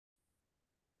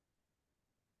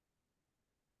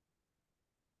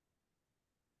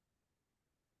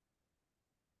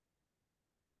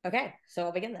Okay, so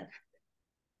I'll begin then.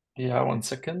 Yeah, 1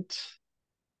 second.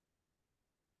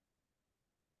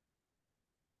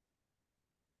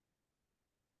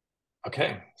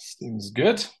 Okay, seems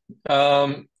good.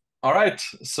 All right,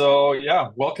 so yeah,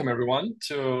 welcome everyone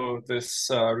to this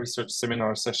research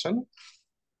seminar session.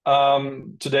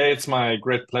 Today it's my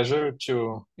great pleasure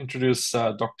to introduce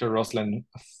Dr. Roslyn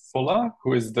Fuller,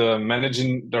 who is the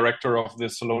managing director of the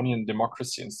Solonian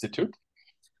Democracy Institute.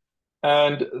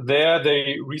 And there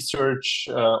they research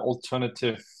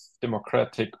alternative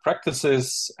democratic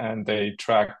practices and they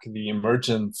track the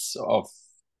emergence of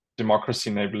democracy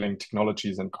enabling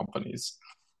technologies and companies.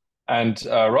 And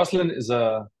Roslyn is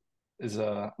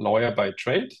a lawyer by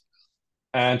trade.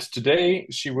 And today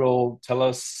she will tell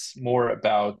us more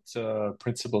about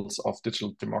principles of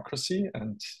digital democracy.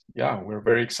 And yeah, we're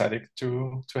very excited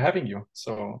to having you.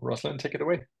 So Roslyn, take it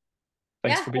away.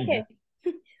 Thanks Yeah, for being okay. here.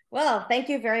 Well, thank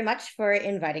you very much for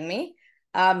inviting me.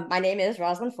 My name is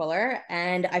Roslyn Fuller,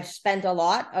 and I've spent a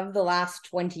lot of the last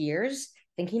 20 years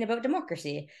thinking about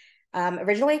democracy.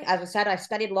 Originally, as I said, I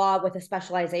studied law with a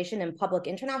specialization in public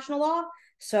international law.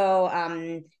 So,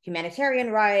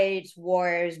 humanitarian rights,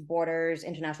 wars, borders,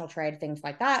 international trade, things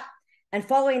like that. And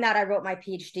following that, I wrote my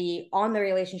PhD on the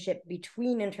relationship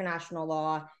between international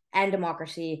law and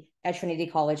democracy at Trinity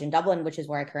College in Dublin, which is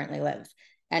where I currently live.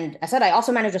 And I said I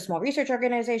also manage a small research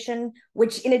organization,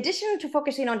 which, in addition to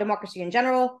focusing on democracy in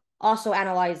general, also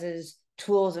analyzes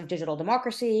tools of digital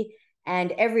democracy.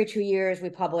 And every 2 years, we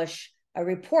publish a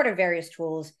report of various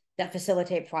tools that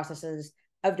facilitate processes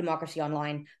of democracy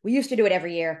online. We used to do it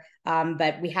every year,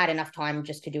 but we had enough time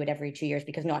just to do it every 2 years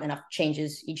because not enough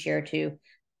changes each year to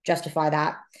justify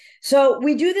that. So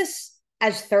we do this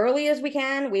as thoroughly as we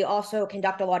can. We also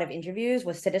conduct a lot of interviews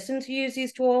with citizens who use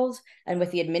these tools and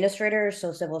with the administrators,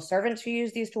 so civil servants who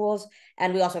use these tools.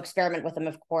 And we also experiment with them,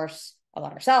 of course, a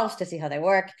lot ourselves to see how they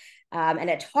work. And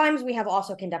at times, we have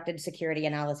also conducted security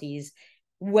analyses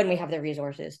when we have the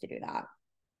resources to do that.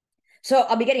 So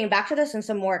I'll be getting back to this in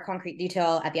some more concrete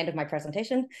detail at the end of my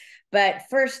presentation. But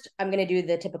first, I'm going to do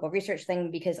the typical research thing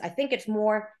because I think it's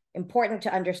more important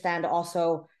to understand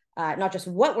also not just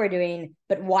what we're doing,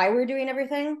 but why we're doing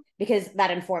everything, because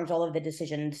that informs all of the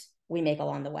decisions we make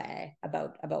along the way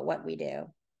about what we do.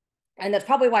 And that's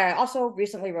probably why I also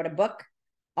recently wrote a book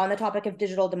on the topic of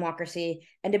digital democracy.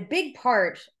 And a big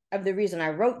part of the reason I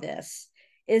wrote this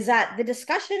is that the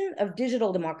discussion of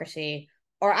digital democracy,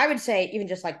 or I would say even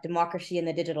just like democracy in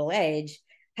the digital age,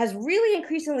 has really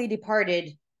increasingly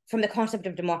departed from the concept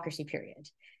of democracy, period.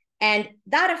 And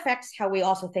that affects how we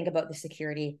also think about the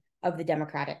security of the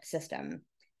democratic system.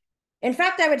 In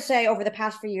fact, I would say over the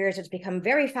past few years, it's become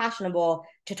very fashionable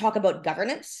to talk about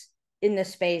governance in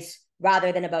this space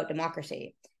rather than about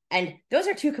democracy. And those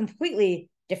are two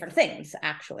completely different things,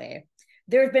 actually.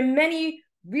 There have been many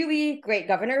really great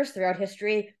governors throughout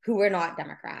history who were not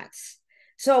Democrats.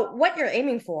 So, what you're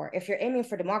aiming for, if you're aiming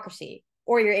for democracy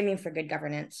or you're aiming for good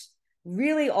governance,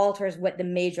 really alters what the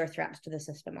major threats to the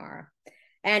system are.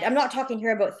 And I'm not talking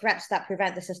here about threats that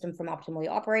prevent the system from optimally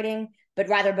operating, but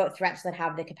rather about threats that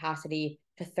have the capacity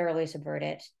to thoroughly subvert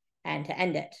it and to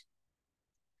end it.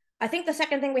 I think the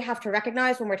second thing we have to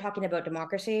recognize when we're talking about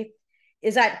democracy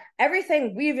is that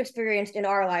everything we've experienced in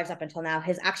our lives up until now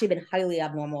has actually been highly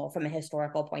abnormal from a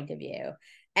historical point of view.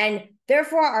 And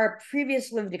therefore, our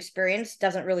previous lived experience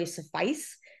doesn't really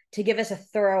suffice to give us a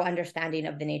thorough understanding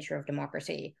of the nature of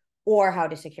democracy or how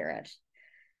to secure it.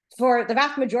 For the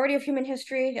vast majority of human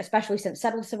history, especially since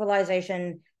settled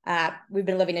civilization, we've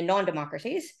been living in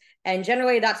non-democracies. And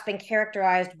generally, that's been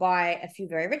characterized by a few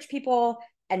very rich people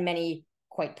and many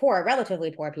quite poor,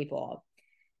 relatively poor people.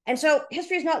 And so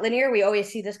history is not linear. We always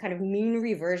see this kind of mean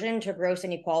reversion to gross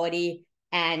inequality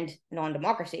and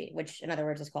non-democracy, which in other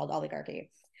words is called oligarchy.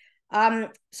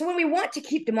 So when we want to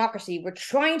keep democracy, we're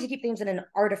trying to keep things in an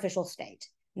artificial state,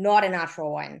 not a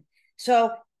natural one.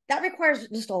 So that requires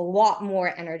just a lot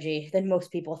more energy than most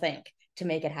people think to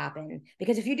make it happen.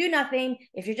 Because if you do nothing,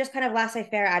 if you're just kind of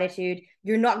laissez-faire attitude,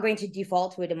 you're not going to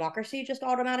default to a democracy just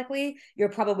automatically. You're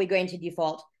probably going to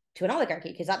default to an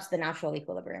oligarchy because that's the natural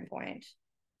equilibrium point.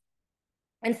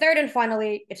 And third and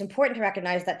finally, it's important to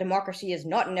recognize that democracy is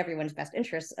not in everyone's best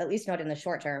interests, at least not in the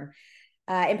short term.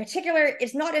 In particular,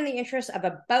 it's not in the interest of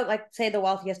about, like, say, the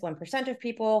wealthiest 1% of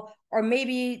people, or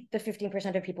maybe the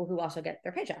 15% of people who also get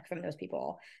their paycheck from those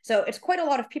people. So it's quite a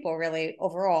lot of people, really,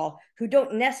 overall, who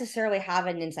don't necessarily have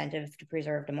an incentive to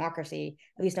preserve democracy,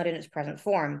 at least not in its present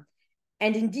form.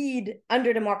 And indeed,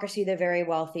 under democracy, the very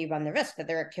wealthy run the risk that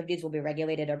their activities will be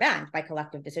regulated or banned by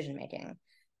collective decision making.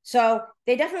 So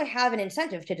they definitely have an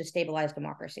incentive to destabilize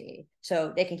democracy,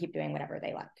 so they can keep doing whatever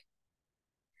they like.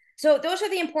 So those are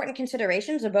the important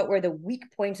considerations about where the weak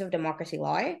points of democracy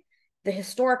lie: the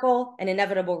historical and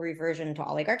inevitable reversion to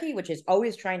oligarchy, which is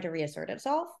always trying to reassert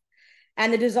itself,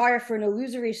 and the desire for an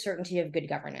illusory certainty of good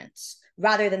governance,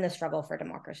 rather than the struggle for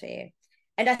democracy.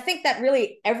 And I think that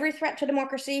really every threat to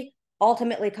democracy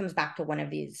ultimately comes back to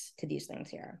these things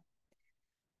here.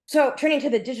 So turning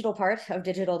to the digital part of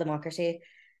digital democracy,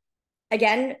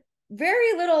 again,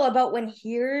 very little about when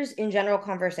here's in general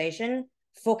conversation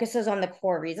focuses on the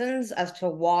core reasons as to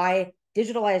why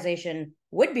digitalization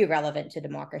would be relevant to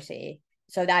democracy.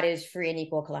 So that is free and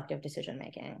equal collective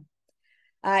decision-making.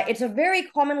 It's a very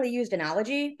commonly used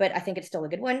analogy, but I think it's still a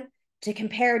good one, to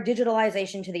compare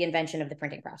digitalization to the invention of the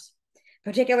printing press,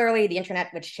 particularly the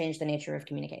internet, which changed the nature of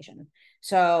communication.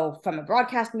 So from a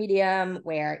broadcast medium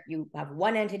where you have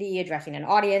one entity addressing an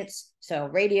audience, so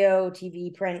radio,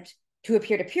 TV, print, to a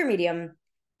peer-to-peer medium,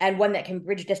 and one that can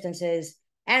bridge distances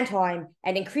and time,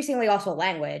 and increasingly also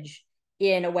language,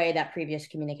 in a way that previous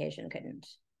communication couldn't.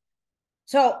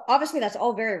 So obviously that's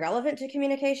all very relevant to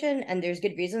communication, and there's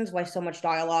good reasons why so much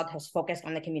dialogue has focused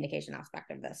on the communication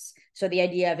aspect of this. So the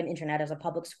idea of an internet as a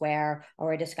public square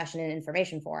or a discussion and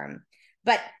information forum.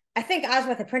 But I think, as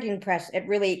with the printing press, it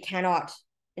really cannot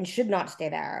and should not stay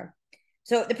there.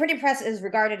 So the printing press is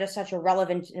regarded as such a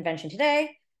relevant invention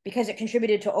today because it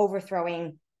contributed to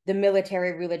overthrowing the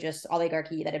military religious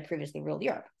oligarchy that had previously ruled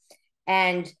Europe.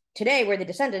 And today we're the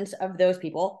descendants of those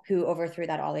people who overthrew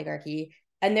that oligarchy.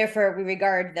 And therefore we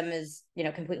regard them as,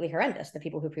 completely horrendous, the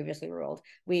people who previously ruled.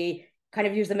 We kind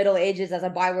of use the Middle Ages as a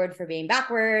byword for being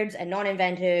backwards and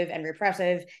non-inventive and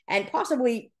repressive. And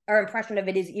possibly our impression of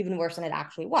it is even worse than it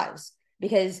actually was,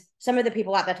 because some of the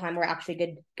people at that time were actually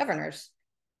good governors.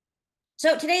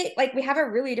 So today, we have a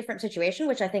really different situation,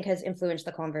 which I think has influenced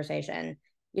the conversation.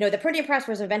 The printing press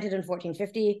was invented in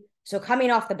 1450, so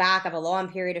coming off the back of a long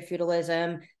period of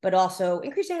feudalism, but also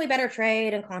increasingly better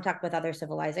trade and contact with other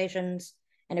civilizations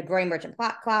and a growing merchant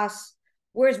class,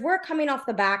 whereas we're coming off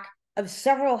the back of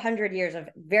several hundred years of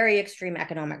very extreme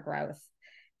economic growth.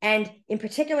 And in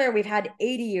particular, we've had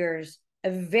 80 years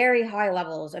of very high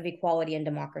levels of equality and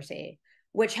democracy,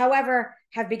 which, however,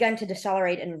 have begun to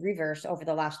decelerate and reverse over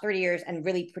the last 30 years and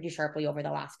really pretty sharply over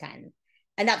the last 10.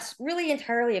 And that's really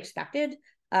entirely expected.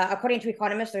 According to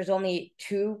economists, there's only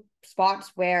two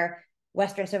spots where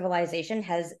Western civilization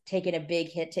has taken a big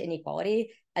hit to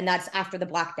inequality, and that's after the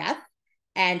Black Death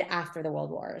and after the World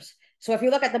Wars. So if you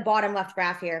look at the bottom left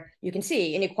graph here, you can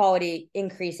see inequality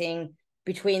increasing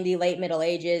between the late Middle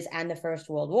Ages and the First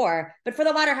World War. But for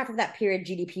the latter half of that period,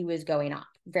 GDP was going up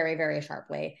very, very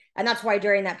sharply. And that's why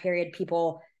during that period,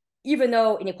 people, even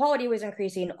though inequality was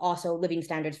increasing, also living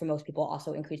standards for most people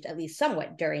also increased at least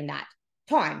somewhat during that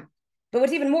time. But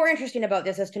what's even more interesting about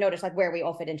this is to notice where we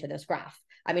all fit into this graph.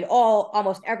 I mean,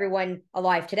 almost everyone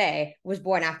alive today was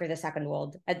born after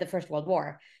the First World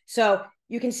War. So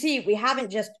you can see we haven't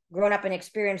just grown up and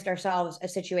experienced ourselves a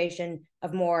situation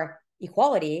of more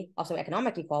equality, also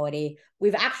economic equality.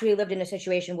 We've actually lived in a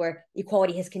situation where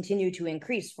equality has continued to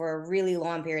increase for a really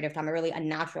long period of time, a really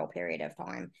unnatural period of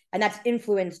time. And that's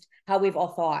influenced how we've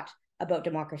all thought about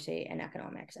democracy and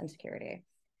economics and security.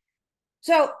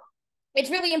 So it's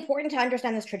really important to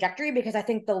understand this trajectory because I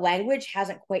think the language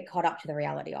hasn't quite caught up to the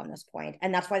reality on this point.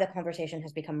 And that's why the conversation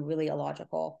has become really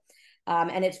illogical.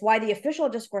 And it's why the official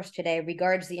discourse today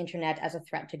regards the internet as a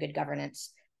threat to good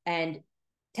governance and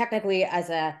technically as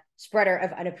a spreader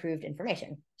of unapproved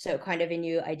information. So kind of a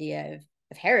new idea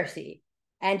of heresy.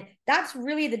 And that's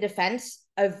really the defense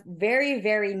of very,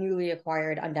 very newly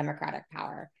acquired undemocratic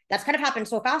power. That's kind of happened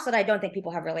so fast that I don't think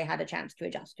people have really had a chance to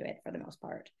adjust to it for the most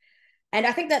part. And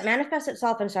I think that manifests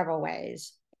itself in several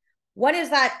ways. One is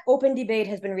that open debate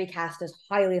has been recast as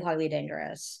highly, highly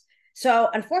dangerous. So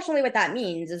unfortunately, what that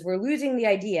means is we're losing the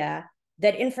idea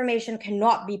that information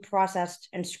cannot be processed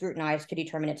and scrutinized to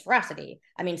determine its veracity.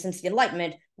 I mean, since the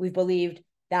Enlightenment, we've believed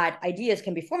that ideas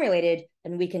can be formulated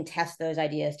and we can test those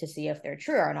ideas to see if they're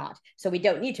true or not. So we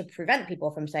don't need to prevent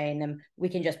people from saying them. We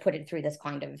can just put it through this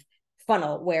kind of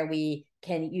funnel where we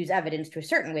can use evidence to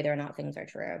ascertain whether or not things are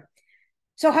true.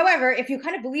 So, however, if you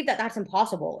kind of believe that that's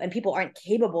impossible and people aren't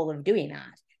capable of doing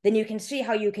that, then you can see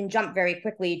how you can jump very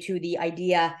quickly to the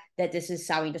idea that this is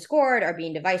sowing discord or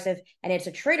being divisive, and it's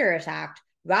a traitorous act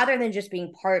rather than just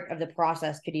being part of the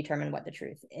process to determine what the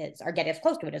truth is or get as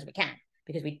close to it as we can,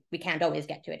 because we can't always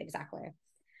get to it exactly.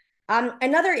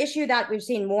 Another issue that we've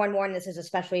seen more and more, and this is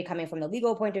especially coming from the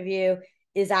legal point of view,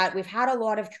 is that we've had a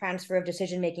lot of transfer of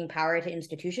decision-making power to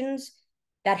institutions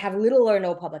that have little or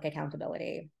no public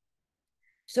accountability.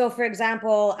 So, for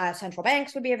example, central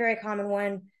banks would be a very common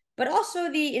one, but also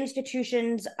the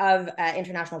institutions of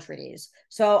international treaties.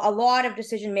 So a lot of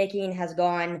decision-making has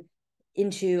gone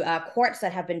into courts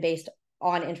that have been based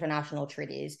on international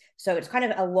treaties. So it's kind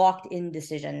of a locked-in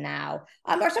decision now.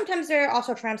 Or sometimes they're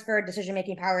also transferred,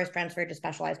 decision-making powers transferred to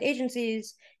specialized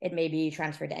agencies. It may be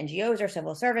transferred to NGOs or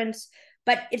civil servants.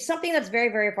 But it's something that's very,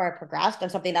 very far progressed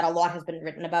and something that a lot has been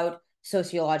written about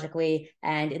sociologically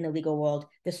and in the legal world,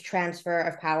 this transfer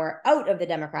of power out of the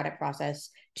democratic process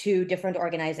to different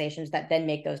organizations that then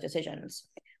make those decisions.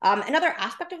 Another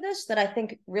aspect of this that I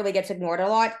think really gets ignored a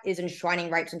lot is enshrining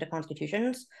rights into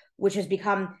constitutions, which has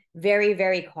become very,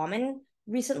 very common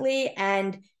recently.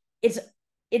 And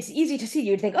it's easy to see.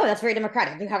 You'd think, oh, that's very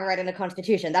democratic. You have a right in the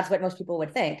Constitution. That's what most people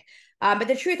would think. But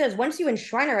the truth is, once you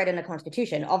enshrine a right in the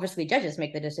Constitution, obviously judges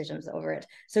make the decisions over it.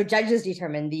 So judges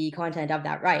determine the content of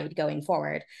that right going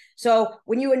forward. So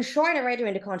when you enshrine a right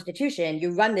into the Constitution,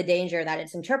 you run the danger that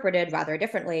it's interpreted rather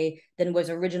differently than was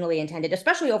originally intended,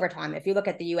 especially over time. If you look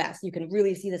at the US, you can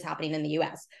really see this happening in the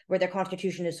US, where their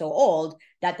Constitution is so old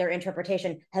that their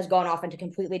interpretation has gone off into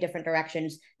completely different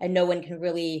directions, and no one can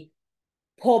really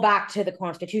pull back to the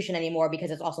Constitution anymore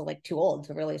because it's also like too old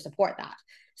to really support that.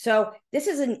 So this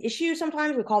is an issue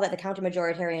sometimes. We call that the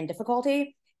counter-majoritarian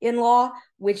difficulty in law,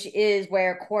 which is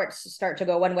where courts start to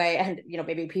go one way and, you know,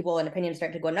 maybe people and opinions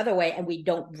start to go another way, and we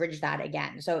don't bridge that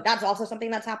again. So that's also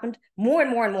something that's happened more and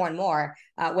more and more and more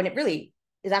when it really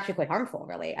is actually quite harmful,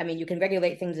 really. I mean, you can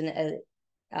regulate things in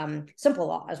a simple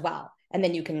law as well, and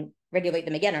then you can regulate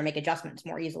them again or make adjustments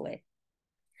more easily.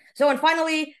 So, and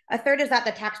finally, a third is that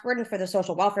the tax burden for the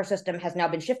social welfare system has now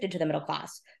been shifted to the middle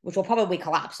class, which will probably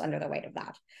collapse under the weight of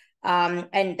that.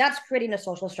 And that's creating a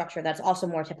social structure that's also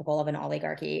more typical of an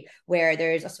oligarchy, where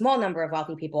there's a small number of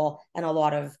wealthy people and a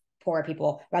lot of poorer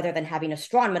people, rather than having a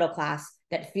strong middle class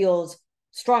that feels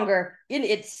stronger in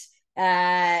its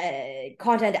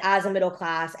content as a middle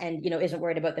class and, you know, isn't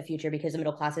worried about the future, because the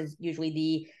middle class is usually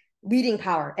the leading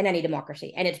power in any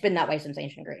democracy. And it's been that way since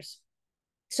ancient Greece.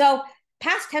 So,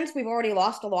 past tense, we've already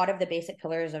lost a lot of the basic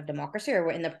pillars of democracy, or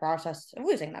we're in the process of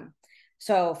losing them.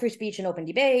 So free speech and open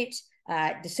debate,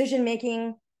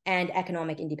 decision-making, and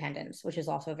economic independence, which is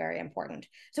also very important.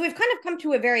 So we've kind of come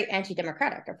to a very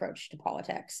anti-democratic approach to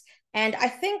politics. And I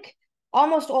think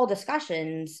almost all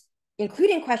discussions,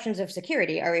 including questions of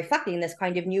security, are reflecting this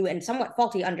kind of new and somewhat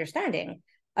faulty understanding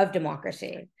of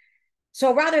democracy.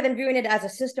 So rather than viewing it as a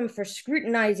system for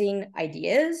scrutinizing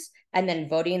ideas and then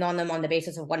voting on them on the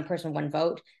basis of one person, one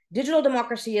vote, digital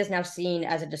democracy is now seen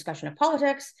as a discussion of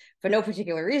politics for no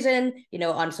particular reason, you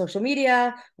know, on social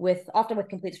media, often with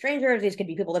complete strangers. These could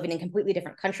be people living in completely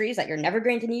different countries that you're never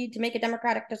going to need to make a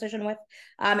democratic decision with.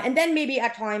 And then maybe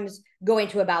at times going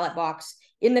to a ballot box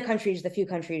in the few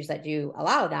countries that do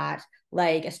allow that,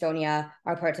 like Estonia,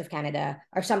 or parts of Canada,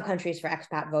 or some countries for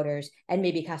expat voters, and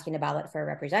maybe casting a ballot for a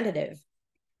representative.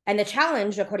 And the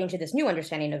challenge, according to this new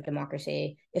understanding of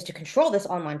democracy, is to control this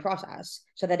online process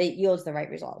so that it yields the right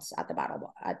results at the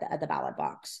ballot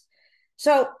box.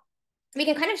 So we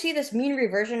can kind of see this mean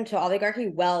reversion to oligarchy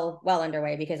well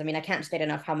underway, because, I mean, I can't state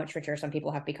enough how much richer some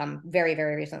people have become very,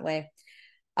 very recently.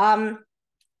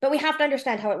 But we have to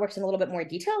understand how it works in a little bit more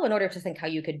detail in order to think how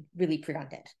you could really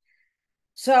prevent it.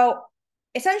 So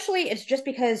essentially, it's just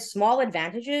because small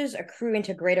advantages accrue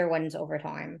into greater ones over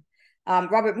time.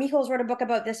 Robert Michels wrote a book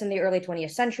about this in the early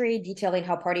 20th century, detailing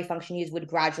how party functionaries would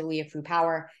gradually accrue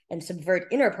power and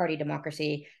subvert inter-party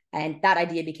democracy, and that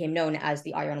idea became known as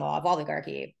the iron law of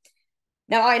oligarchy.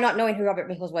 Now, I, not knowing who Robert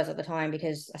Michels was at the time,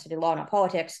 because I studied law, not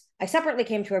politics, I separately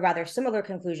came to a rather similar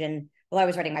conclusion while I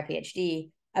was writing my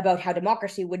PhD about how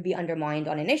democracy would be undermined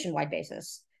on a nationwide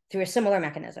basis through a similar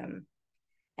mechanism.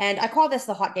 And I call this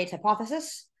the hot gates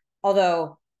hypothesis,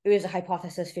 although it was a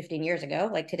hypothesis 15 years ago.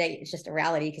 Like today, it's just a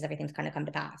reality because everything's kind of come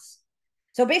to pass.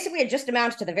 So basically, it just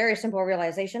amounts to the very simple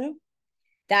realization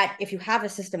that if you have a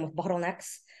system with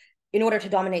bottlenecks, in order to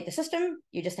dominate the system,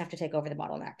 you just have to take over the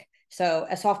bottleneck. So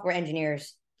as software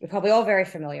engineers, you're probably all very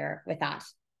familiar with that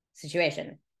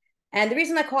situation. And the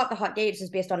reason I call it the hot gates is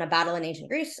based on a battle in ancient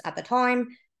Greece at the time.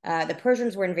 The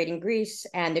Persians were invading Greece,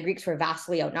 and the Greeks were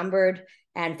vastly outnumbered,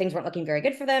 and things weren't looking very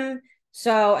good for them.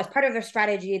 So as part of their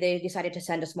strategy, they decided to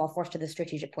send a small force to the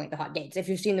strategic point, the hot gates. If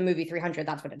you've seen the movie 300,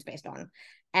 that's what it's based on.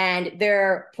 And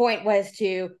their point was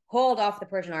to hold off the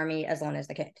Persian army as long as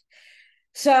they could.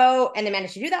 So, and they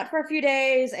managed to do that for a few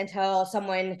days until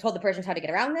someone told the Persians how to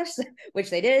get around this, which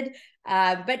they did.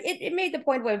 But it made the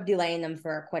point of delaying them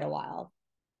for quite a while.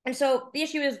 And so the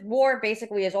issue is war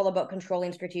basically is all about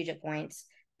controlling strategic points,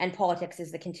 and politics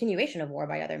is the continuation of war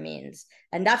by other means.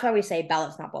 And that's why we say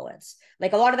ballots, not bullets.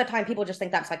 Like a lot of the time, people just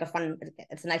think that's like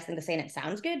it's a nice thing to say and it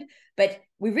sounds good, but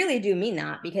we really do mean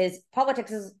that, because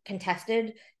politics is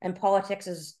contested, and politics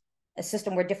is a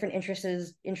system where different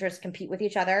interests compete with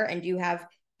each other, and you have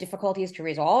difficulties to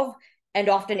resolve. And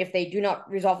often if they do not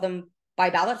resolve them by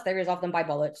ballots, they resolve them by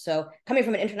bullets. So coming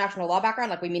from an international law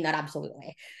background, like we mean that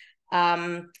absolutely.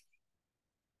 In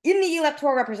the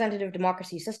electoral representative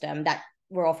democracy system that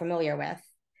we're all familiar with,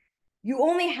 you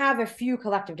only have a few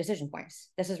collective decision points.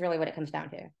 This is really what it comes down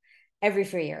to, every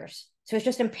 3 years. So it's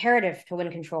just imperative to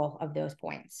win control of those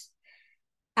points.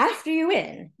 After you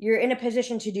win, you're in a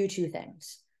position to do two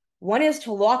things. One is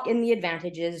to lock in the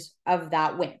advantages of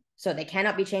that win, so they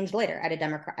cannot be changed later at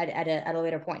a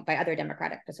later point by other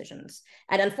democratic decisions.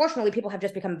 And unfortunately, people have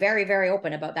just become very, very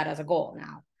open about that as a goal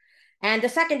now. And the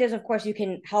second is, of course, you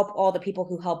can help all the people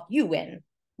who helped you win,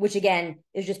 which again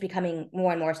is just becoming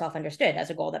more and more self-understood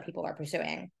as a goal that people are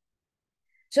pursuing.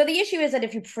 So the issue is that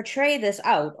if you portray this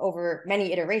out over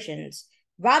many iterations,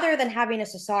 rather than having a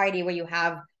society where you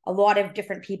have a lot of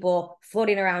different people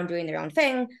floating around doing their own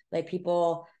thing, like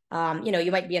people,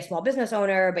 you might be a small business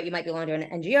owner, but you might belong to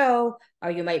an NGO,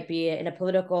 or you might be in a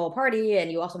political party,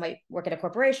 and you also might work at a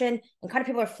corporation, and kind of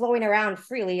people are flowing around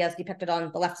freely as depicted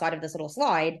on the left side of this little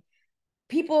slide.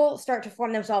 People start to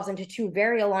form themselves into two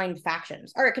very aligned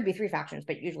factions, or it could be three factions,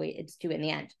 but usually it's two in the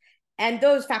end. And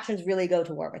those factions really go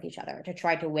to war with each other to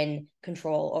try to win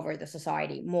control over the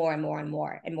society more and more and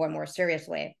more and more and more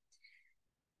seriously.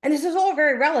 And this is all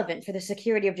very relevant for the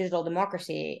security of digital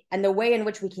democracy and the way in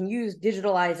which we can use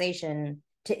digitalization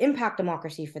to impact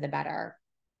democracy for the better.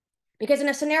 Because in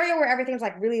a scenario where everything's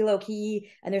like really low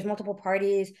key and there's multiple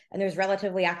parties and there's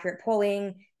relatively accurate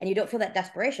polling and you don't feel that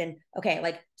desperation, okay,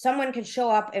 like someone could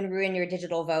show up and ruin your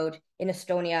digital vote in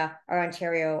Estonia or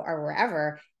Ontario or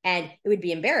wherever, and it would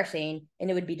be embarrassing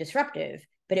and it would be disruptive,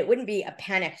 but it wouldn't be a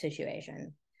panic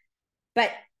situation.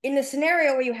 But in the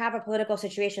scenario where you have a political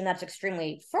situation that's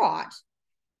extremely fraught,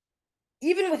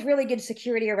 even with really good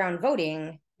security around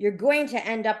voting, you're going to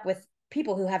end up with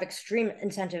people who have extreme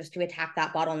incentives to attack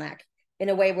that bottleneck in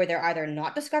a way where they're either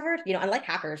not discovered, unlike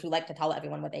hackers who like to tell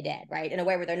everyone what they did, right? In a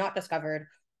way where they're not discovered,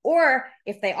 or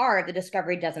if they are, the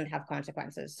discovery doesn't have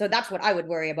consequences. So that's what I would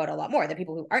worry about a lot more, the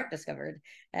people who aren't discovered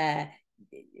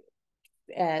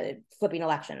flipping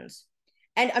elections.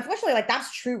 And unfortunately, like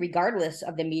that's true regardless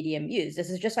of the medium used. This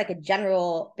is just like a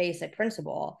general basic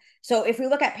principle. So if we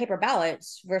look at paper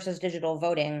ballots versus digital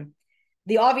voting,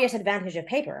 the obvious advantage of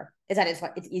paper is that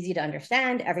it's easy to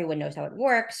understand, everyone knows how it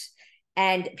works,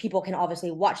 and people can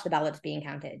obviously watch the ballots being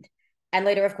counted. And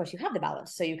later, of course, you have the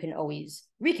ballots, so you can always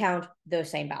recount those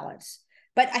same ballots.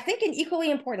 But I think an equally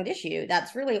important issue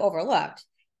that's really overlooked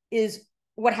is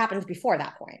what happens before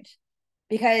that point.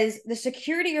 Because the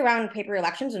security around paper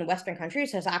elections in Western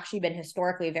countries has actually been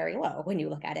historically very low when you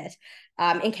look at it.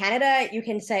 In Canada, you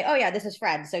can say, oh yeah, this is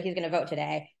Fred, so he's going to vote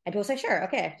today. And people say, sure,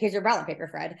 okay, here's your ballot paper,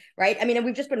 Fred, right? I mean, and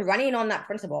we've just been running on that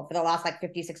principle for the last like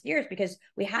 50, 60 years because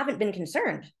we haven't been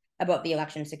concerned about the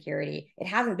election security. It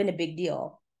hasn't been a big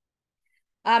deal.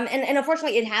 And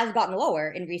unfortunately, it has gotten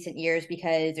lower in recent years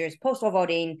because there's postal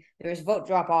voting, there's vote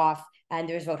drop-off, and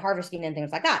there's vote harvesting and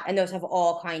things like that. And those have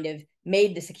all kind of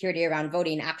made the security around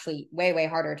voting actually way, way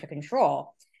harder to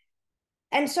control.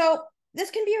 And so this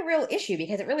can be a real issue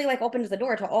because it really like opens the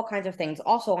door to all kinds of things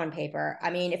also on paper. I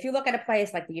mean, if you look at a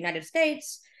place like the United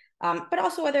States, but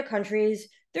also other countries,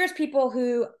 there's people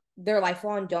who their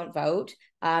lifelong don't vote.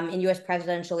 In US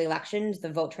presidential elections,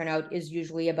 the vote turnout is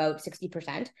usually about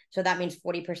 60%. So that means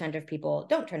 40% of people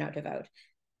don't turn out to vote.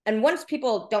 And once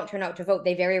people don't turn out to vote,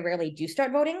 they very rarely do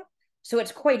start voting. So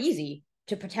it's quite easy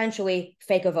to potentially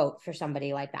fake a vote for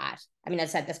somebody like that. I mean, as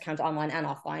I said, this counts online and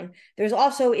offline. There's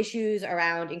also issues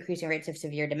around increasing rates of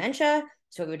severe dementia,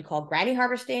 so we would call granny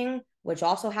harvesting, which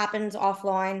also happens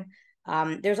offline.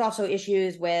 There's also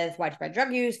issues with widespread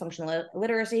drug use, functional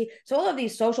illiteracy. So all of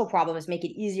these social problems make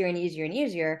it easier and easier and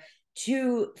easier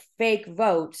to fake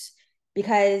votes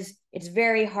because it's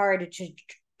very hard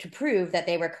to prove that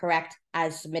they were correct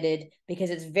as submitted because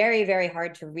it's very, very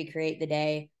hard to recreate the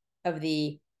day of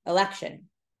the election.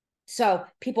 So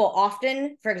people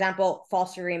often, for example,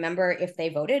 falsely remember if they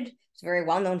voted. It's a very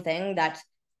well-known thing that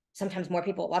sometimes a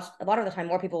lot of the time,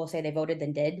 more people will say they voted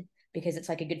than did because it's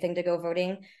like a good thing to go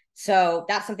voting. So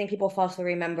that's something people falsely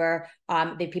remember.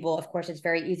 People, of course, it's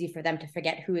very easy for them to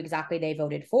forget who exactly they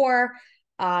voted for.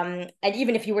 And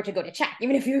even if you were to go to check,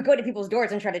 even if you go to people's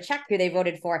doors and try to check who they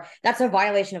voted for, that's a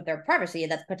violation of their privacy.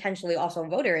 That's potentially also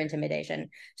voter intimidation.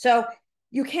 So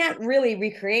you can't really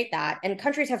recreate that. And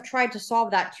countries have tried to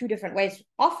solve that two different ways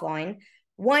offline.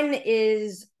 One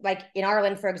is like in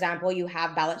Ireland, for example, you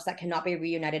have ballots that cannot be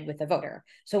reunited with the voter.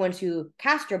 So once you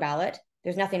cast your ballot,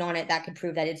 there's nothing on it that could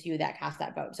prove that it's you that cast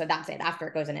that vote. So that's it. After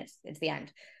it goes in, it's the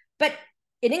end. But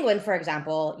in England, for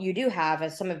example, you do have,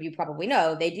 as some of you probably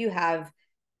know, they do have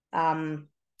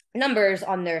numbers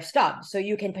on their stubs. So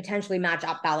you can potentially match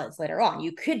up ballots later on.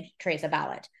 You could trace a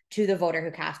ballot to the voter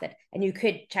who cast it, and you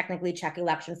could technically check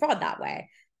election fraud that way.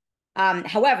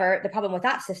 However, the problem with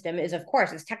that system is, of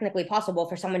course, it's technically possible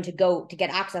for someone to get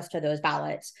access to those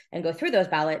ballots and go through those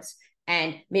ballots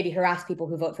and maybe harass people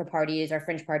who vote for parties or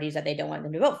fringe parties that they don't want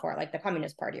them to vote for, like the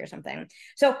Communist Party or something.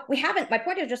 So my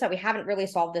point is just that we haven't really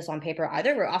solved this on paper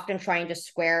either. We're often trying to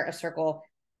square a circle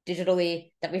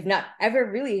digitally that we've not ever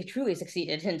really truly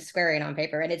succeeded in squaring on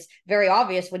paper. And it's very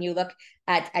obvious when you look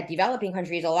at developing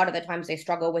countries, a lot of the times they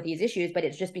struggle with these issues, but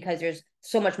it's just because there's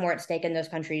so much more at stake in those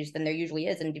countries than there usually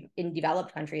is in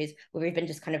developed countries, where we've been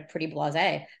just kind of pretty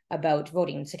blasé about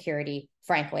voting security,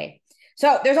 frankly.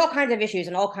 So there's all kinds of issues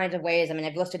in all kinds of ways. I mean,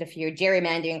 I've listed a few: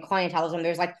 gerrymandering, clientelism.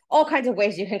 There's like all kinds of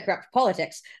ways you can corrupt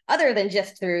politics other than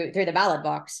just through the ballot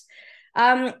box.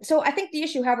 So I think the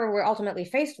issue, however, we're ultimately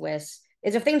faced with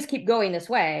is, if things keep going this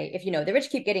way, if the rich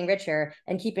keep getting richer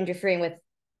and keep interfering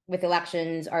with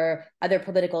elections or other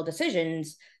political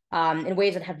decisions in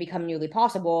ways that have become newly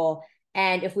possible,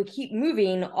 and if we keep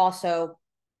moving also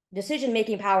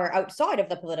decision-making power outside of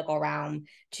the political realm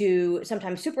to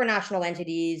sometimes supranational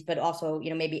entities, but also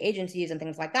maybe agencies and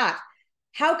things like that,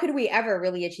 how could we ever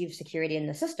really achieve security in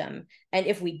the system? And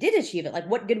if we did achieve it, like,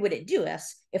 what good would it do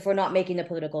us if we're not making the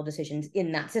political decisions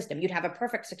in that system? You'd have a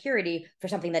perfect security for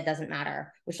something that doesn't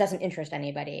matter, which doesn't interest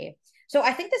anybody. So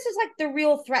I think this is like the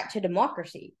real threat to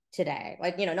democracy today,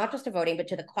 like, not just to voting, but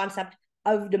to the concept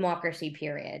of democracy,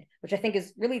 period, which I think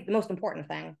is really the most important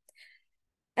thing.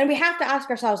 And we have to ask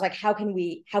ourselves, like, how can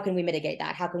we mitigate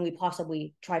that? How can we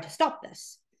possibly try to stop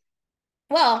this?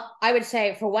 Well, I would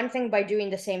say, for one thing, by doing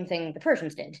the same thing the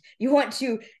Persians did. You want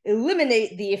to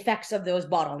eliminate the effects of those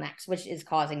bottlenecks, which is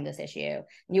causing this issue.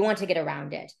 You want to get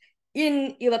around it.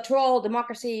 In electoral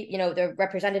democracy, the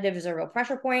representatives are a real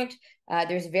pressure point.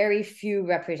 There's very few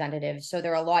representatives, so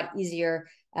they're a lot easier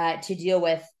to deal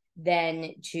with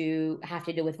than to have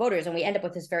to deal with voters. And we end up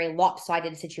with this very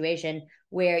lopsided situation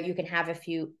where you can have a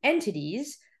few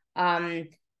entities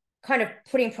kind of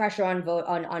putting pressure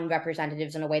on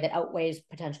representatives in a way that outweighs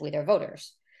potentially their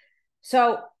voters.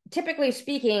 So typically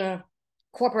speaking,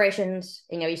 corporations,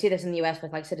 you see this in the US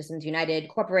with like Citizens United,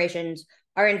 corporations,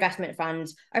 our investment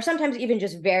funds, are sometimes even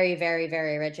just very, very,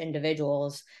 very rich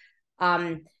individuals,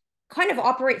 kind of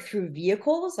operate through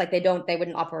vehicles. Like they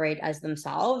wouldn't operate as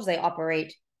themselves. They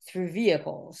operate through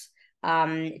vehicles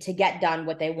to get done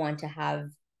what they want to have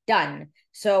done.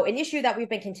 So an issue that we've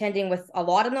been contending with a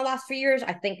lot in the last few years,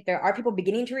 I think there are people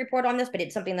beginning to report on this, but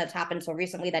it's something that's happened so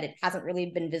recently that it hasn't really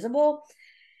been visible,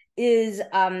 is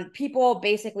people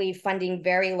basically funding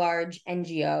very large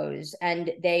NGOs,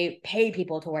 and they pay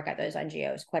people to work at those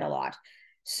NGOs quite a lot.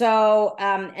 So,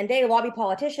 and they lobby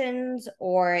politicians,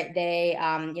 or they,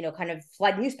 kind of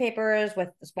flood newspapers with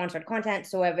sponsored content.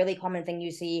 So a really common thing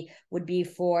you see would be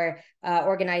for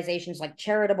organizations like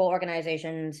charitable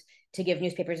organizations to give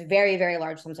newspapers very, very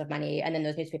large sums of money, and then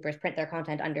those newspapers print their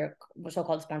content under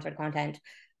so-called sponsored content.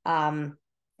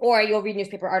 Or you'll read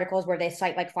newspaper articles where they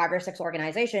cite like 5 or 6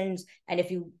 organizations, and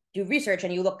if you do research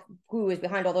and you look who is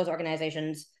behind all those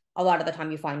organizations, a lot of the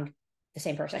time you find the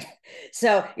same person.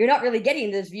 So you're not really getting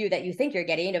this view that you think you're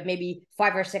getting of maybe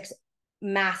 5 or 6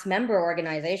 mass member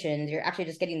organizations. You're actually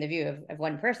just getting the view of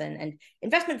one person. And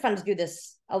investment funds do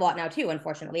this a lot now too,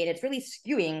 unfortunately, and it's really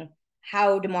skewing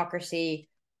how democracy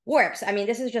works. I mean,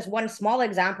 this is just one small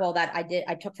example that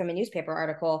I took from a newspaper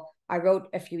article I wrote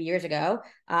a few years ago.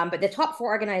 But the top 4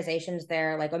 organizations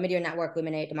there, like Omidyar Network,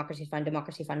 Luminate, Democracy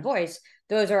Fund Voice,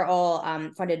 those are all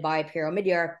funded by Pierre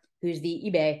Omidyar, who's the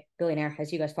eBay billionaire,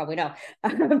 as you guys probably know,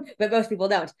 but most people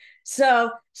don't. So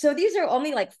these are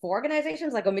only like 4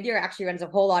 organizations. Like Omidyar actually runs a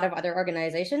whole lot of other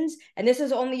organizations, and this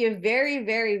is only a very,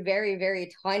 very, very,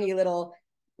 very tiny little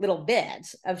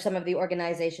bit of some of the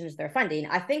organizations they're funding.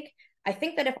 I think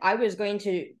that if I was going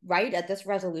to write at this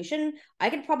resolution,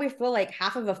 I could probably fill like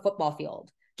half of a football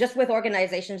field just with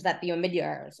organizations that the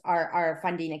Omidyars are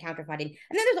funding and counterfunding.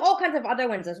 And then there's all kinds of other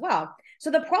ones as well.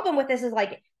 So the problem with this is,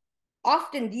 like,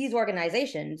 often these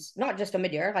organizations, not just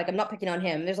Omidyar, like I'm not picking on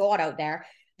him, there's a lot out there,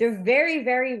 they're very,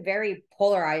 very, very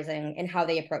polarizing in how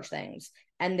they approach things.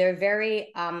 And they're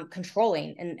very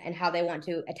controlling in how they want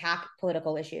to attack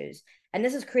political issues. And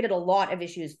this has created a lot of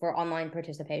issues for online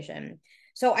participation.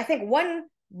 So I think one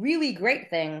really great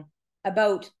thing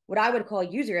about what I would call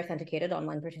user authenticated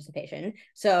online participation,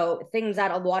 so things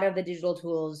that a lot of the digital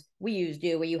tools we use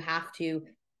do, where you have to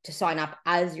sign up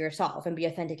as yourself and be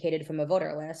authenticated from a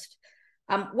voter list.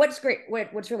 What's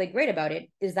really great about it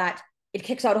is that it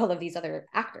kicks out all of these other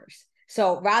actors.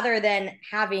 So rather than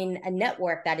having a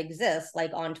network that exists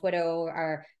like on Twitter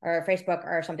or Facebook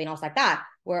or something else like that,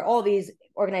 where all these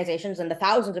organizations and the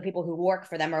thousands of people who work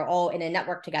for them are all in a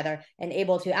network together and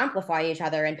able to amplify each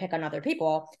other and pick on other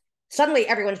people, suddenly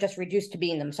everyone's just reduced to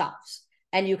being themselves.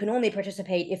 And you can only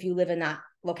participate if you live in that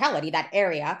locality, that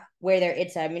area, whether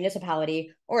it's a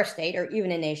municipality or a state or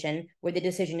even a nation where the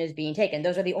decision is being taken.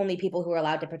 Those are the only people who are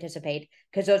allowed to participate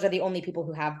because those are the only people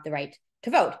who have the right to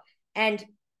vote. And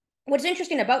what's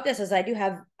interesting about this is I do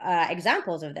have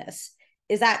examples of this,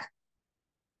 is that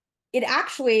it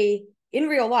actually, in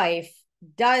real life,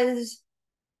 does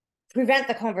prevent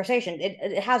the conversation.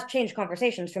 It has changed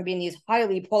conversations from being these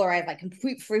highly polarized, like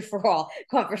complete free-for-all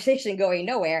conversation going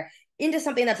nowhere into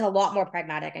something that's a lot more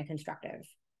pragmatic and constructive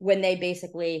when they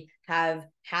basically have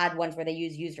had ones where they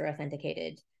use user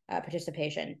authenticated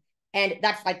participation. And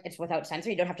that's like, it's without censor.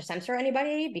 You don't have to censor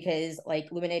anybody because like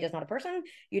Luminate is not a person.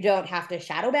 You don't have to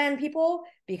shadow ban people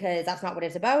because that's not what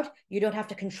it's about. You don't have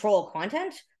to control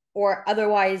content or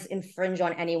otherwise infringe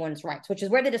on anyone's rights, which is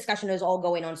where the discussion is all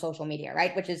going on social media,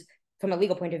 right? Which is, from a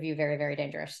legal point of view, very, very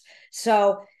dangerous.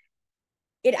 So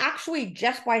it actually,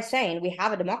 just by saying we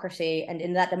have a democracy, and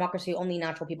in that democracy, only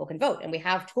natural people can vote, and we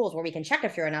have tools where we can check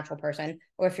if you're a natural person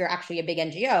or if you're actually a big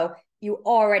NGO, you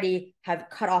already have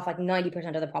cut off like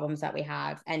 90% of the problems that we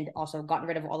have, and also gotten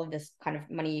rid of all of this kind of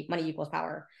money equals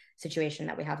power situation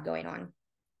that we have going on.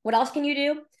 What else can you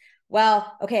do?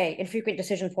 Well, okay, infrequent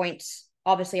decision points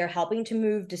obviously are helping to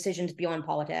move decisions beyond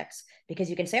politics, because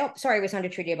you can say, oh, sorry, we signed a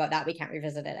treaty about that, we can't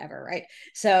revisit it ever, right?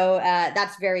 So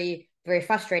that's very, very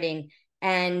frustrating.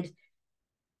 And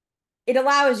it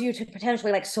allows you to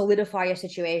potentially like solidify a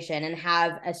situation and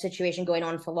have a situation going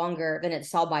on for longer than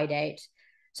its sell-by date.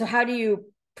 So how do you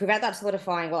prevent that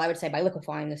solidifying? Well, I would say by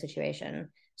liquefying the situation.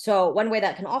 So one way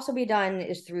that can also be done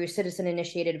is through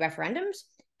citizen-initiated referendums.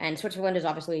 And Switzerland is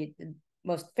obviously the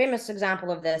most famous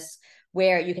example of this,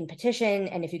 where you can petition,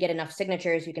 and if you get enough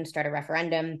signatures, you can start a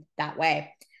referendum that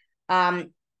way.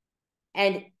 And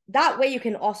that way you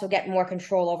can also get more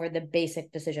control over the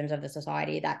basic decisions of the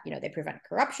society that, you know, they prevent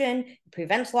corruption,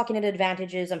 prevents locking in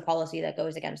advantages and policy that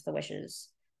goes against the wishes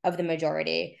of the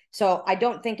majority. So I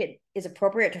don't think it is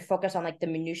appropriate to focus on like the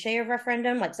minutiae of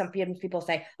referendum. Like some people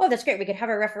say, oh, that's great, we could have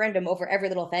a referendum over every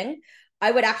little thing.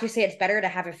 I would actually say it's better to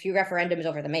have a few referendums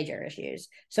over the major issues.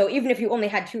 So even if you only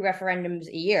had 2 referendums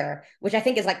a year, which I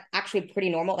think is like actually pretty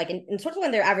normal, like in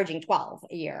Switzerland, they're averaging 12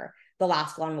 a year the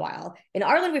last long while. In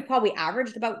Ireland, we've probably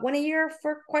averaged about 1 a year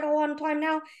for quite a long time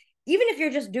now. Even if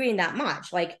you're just doing that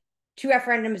much, like 2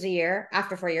 referendums a year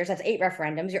after 4 years, that's 8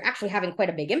 referendums. You're actually having quite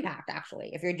a big impact,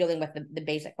 actually, if you're dealing with the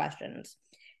basic questions.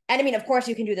 And I mean, of course,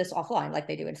 you can do this offline like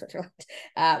they do in Switzerland,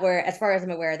 where, as far as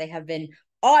I'm aware, they have been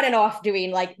on and off doing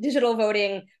like digital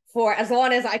voting for as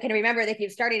long as I can remember. They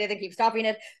keep starting it, they keep stopping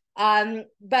it.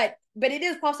 But it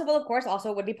is possible, of course,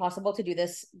 also would be possible to do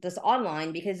this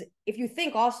online, because if you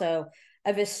think also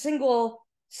of a single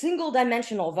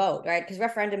dimensional vote, right? Because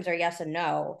referendums are yes and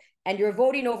no, and you're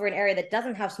voting over an area that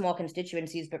doesn't have small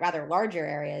constituencies, but rather larger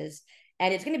areas.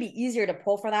 And it's going to be easier to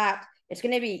pull for that. It's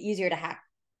going to be easier to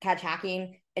catch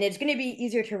hacking. And it's going to be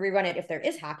easier to rerun it if there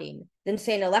is hacking than,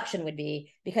 say, an election would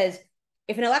be. Because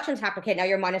if an election's hacked, okay, now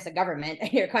you're minus the government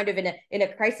and you're kind of in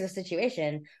a crisis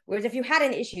situation. Whereas if you had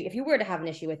an issue, if you were to have an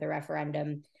issue with a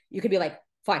referendum, you could be like,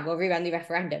 fine, we'll rerun the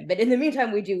referendum. But in the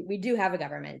meantime, we do have a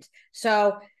government.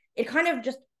 So it kind of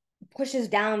just pushes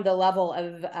down the level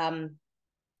of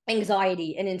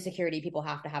anxiety and insecurity people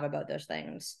have to have about those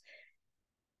things.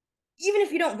 Even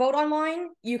if you don't vote online,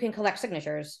 you can collect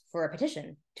signatures for a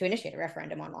petition to initiate a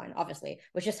referendum online, obviously,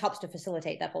 which just helps to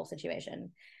facilitate that whole situation.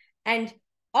 And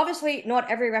obviously, not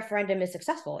every referendum is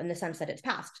successful in the sense that it's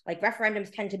passed. Like,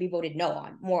 referendums tend to be voted no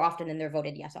on more often than they're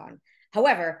voted yes on.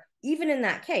 However, even in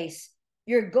that case,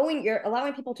 you're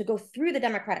allowing people to go through the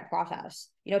democratic process,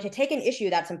 you know, to take an issue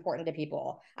that's important to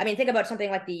people. I mean, think about something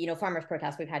like the, you know, farmers'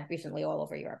 protests we've had recently all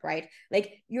over Europe, right?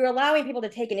 Like, you're allowing people to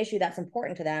take an issue that's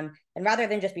important to them, and rather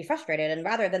than just be frustrated, and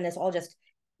rather than this all just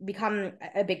become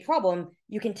a big problem,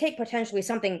 you can take potentially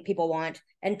something people want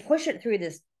and push it through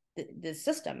this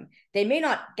system. They may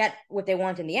not get what they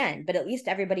want in the end, but at least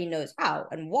everybody knows how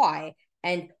and why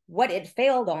and what it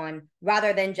failed on,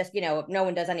 rather than just, you know, no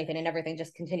one does anything and everything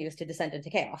just continues to descend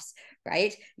into chaos,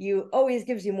 right? You always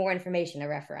gives you more information, a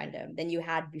referendum, than you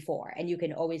had before. And you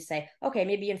can always say, okay,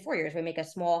 maybe in 4 years we make a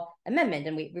small amendment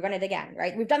and we run it again,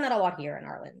 right? We've done that a lot here in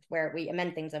Ireland, where we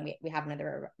amend things and we have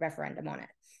another referendum on it.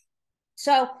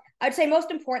 So I'd say most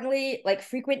importantly, like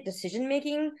frequent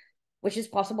decision-making, which is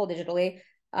possible digitally,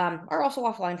 or also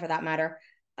offline for that matter,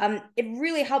 it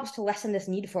really helps to lessen this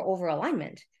need for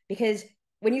over-alignment. Because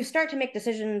when you start to make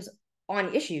decisions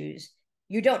on issues,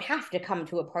 you don't have to come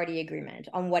to a party agreement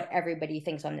on what everybody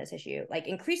thinks on this issue. Like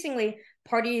increasingly,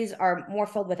 parties are more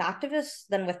filled with activists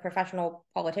than with professional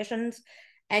politicians.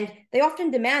 And they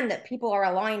often demand that people are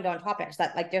aligned on topics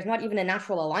that, like, there's not even a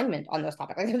natural alignment on those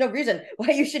topics. Like, there's no reason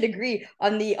why you should agree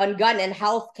on gun and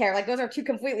healthcare. Like, those are two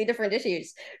completely different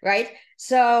issues, right?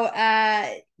 So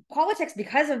politics,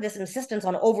 because of this insistence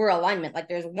on over alignment, like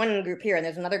there's one group here and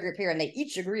there's another group here, and they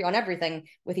each agree on everything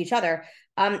with each other.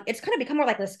 It's kind of become more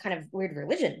like this kind of weird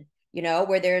religion,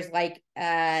 where there's like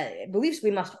beliefs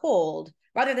we must hold,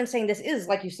 rather than saying this is,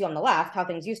 like you see on the left, how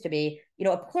things used to be,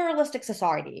 a pluralistic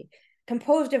society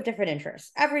composed of different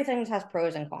interests. Everything has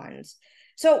pros and cons.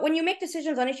 So when you make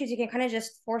decisions on issues, you can kind of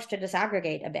just force to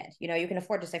disaggregate a bit. You can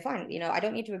afford to say, fine, I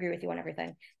don't need to agree with you on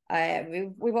everything.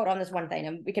 We vote on this one thing,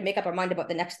 and we can make up our mind about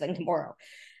the next thing tomorrow.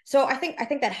 So I think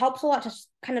that helps a lot to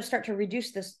kind of start to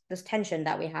reduce this tension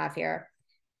that we have here.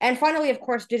 And finally, of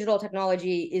course, digital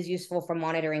technology is useful for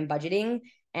monitoring budgeting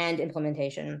and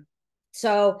implementation.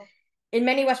 So in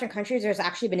many Western countries, there's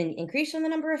actually been an increase in the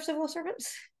number of civil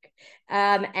servants.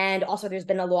 And also there's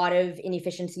been a lot of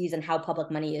inefficiencies in how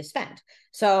public money is spent.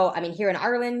 So, here in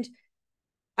Ireland,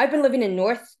 I've been living in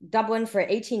North Dublin for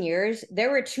 18 years.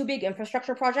 There were two big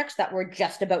infrastructure projects that were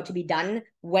just about to be done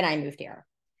when I moved here.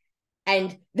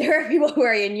 And there are people who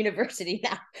are in university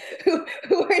now who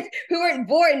weren't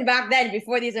born back then,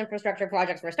 before these infrastructure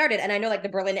projects were started. And I know, like, the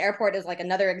Berlin airport is like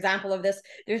another example of this.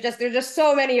 There's just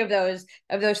so many of those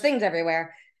things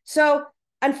everywhere. So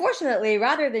unfortunately,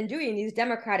 rather than doing these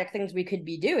democratic things we could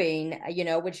be doing,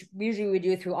 which usually we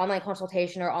do through online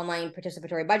consultation or online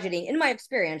participatory budgeting, in my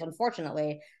experience,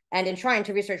 unfortunately, and in trying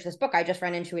to research this book, I just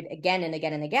ran into it again and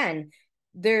again and again.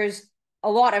 There's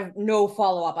a lot of no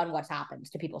follow-up on what's happened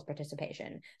to people's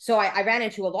participation. So I ran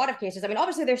into a lot of cases.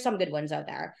 Obviously there's some good ones out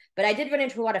there, but I did run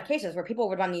into a lot of cases where people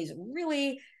would run these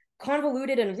really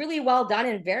convoluted and really well done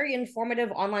and very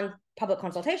informative online public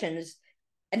consultations,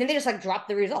 and then they just like drop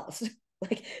the results.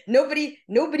 Like nobody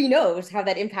knows how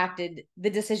that impacted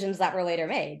the decisions that were later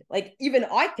made. Like even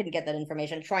I couldn't get that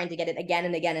information, trying to get it again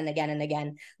and again and again and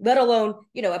again, let alone,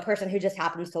 a person who just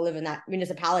happens to live in that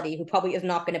municipality, who probably is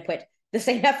not going to put the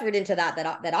same effort into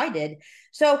that I did.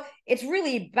 So it's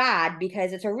really bad,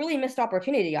 because it's a really missed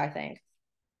opportunity, I think.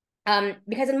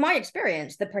 Because in my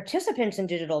experience, the participants in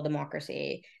digital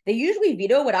democracy, they usually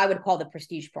veto what I would call the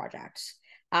prestige projects.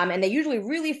 And they usually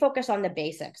really focus on the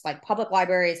basics, like public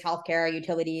libraries, healthcare,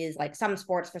 utilities, like some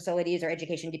sports facilities or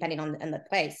education, depending on the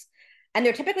place. And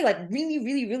they're typically like really,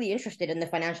 really, really interested in the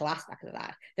financial aspect of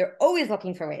that. They're always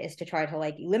looking for ways to try to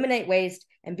like eliminate waste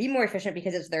and be more efficient,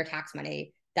 because it's their tax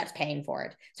money that's paying for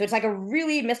it. So it's like a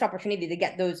really missed opportunity to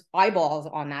get those eyeballs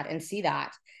on that and see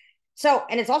that. So,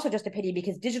 and it's also just a pity,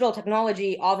 because digital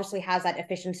technology obviously has that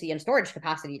efficiency and storage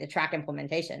capacity to track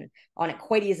implementation on it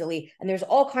quite easily. And there's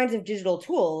all kinds of digital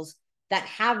tools that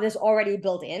have this already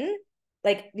built in.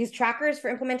 Like these trackers for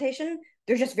implementation,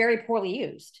 they're just very poorly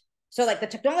used. So like the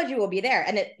technology will be there,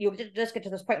 and you'll just get to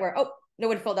this point where, oh, no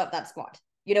one filled out that spot.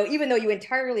 Even though you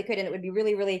entirely could, and it would be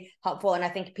really, really helpful. And I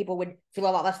think people would feel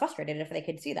a lot less frustrated if they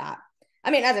could see that.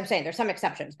 As I'm saying, there's some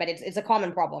exceptions, but it's a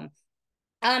common problem.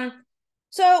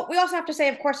 So we also have to say,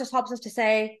 of course, this helps us to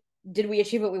say, did we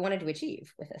achieve what we wanted to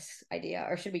achieve with this idea,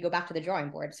 or should we go back to the drawing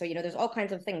board? So, there's all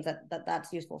kinds of things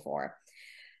that's useful for.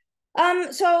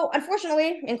 So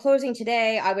unfortunately, in closing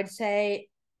today, I would say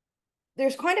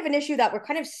there's kind of an issue that we're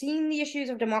kind of seeing the issues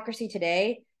of democracy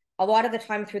today a lot of the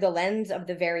time through the lens of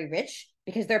the very rich,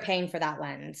 because they're paying for that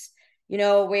lens.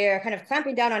 We're kind of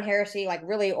clamping down on heresy, like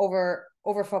really over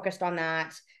focused on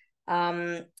that,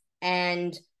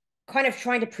 and kind of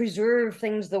trying to preserve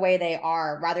things the way they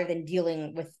are, rather than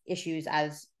dealing with issues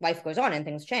as life goes on and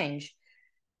things change.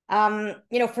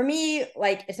 For me,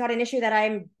 like, it's not an issue that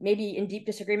I'm maybe in deep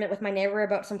disagreement with my neighbor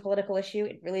about some political issue.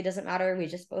 It really doesn't matter. We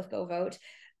just both go vote.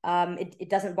 It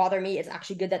doesn't bother me. It's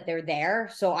actually good that they're there,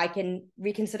 so I can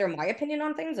reconsider my opinion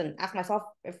on things and ask myself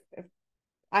if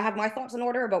I have my thoughts in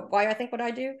order about why I think what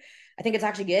I do. I think it's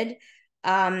actually good.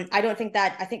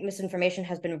 I think misinformation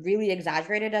has been really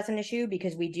exaggerated as an issue,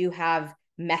 because we do have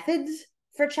methods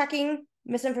for checking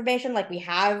misinformation. Like we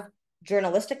have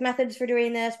journalistic methods for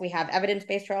doing this. We have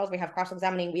evidence-based trials. We have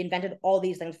cross-examining. We invented all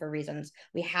these things for reasons.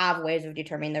 We have ways of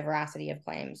determining the veracity of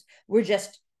claims. We're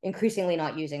just increasingly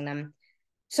not using them.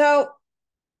 So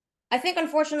I think,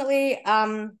 unfortunately,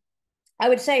 I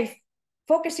would say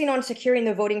focusing on securing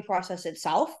the voting process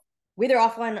itself, whether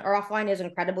offline or offline, is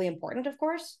incredibly important, of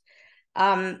course.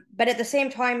 But at the same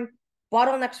time,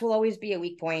 bottlenecks will always be a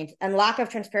weak point, and lack of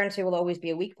transparency will always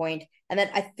be a weak point. And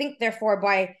that I think, therefore,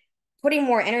 by putting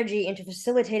more energy into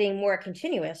facilitating more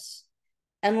continuous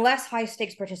and less high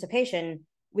stakes participation,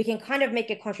 we can kind of make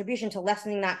a contribution to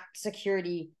lessening that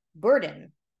security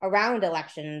burden around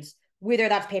elections, whether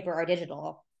that's paper or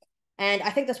digital. And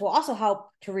I think this will also help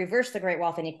to reverse the great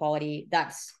wealth inequality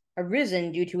that's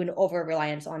arisen due to an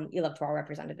over-reliance on electoral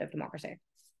representative democracy.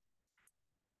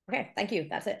 Okay, thank you.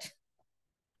 That's it.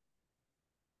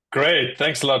 Great.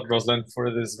 Thanks a lot, Roslyn,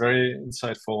 for this very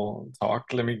insightful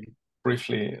talk. Let me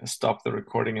briefly stop the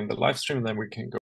recording in the live stream, and then we can go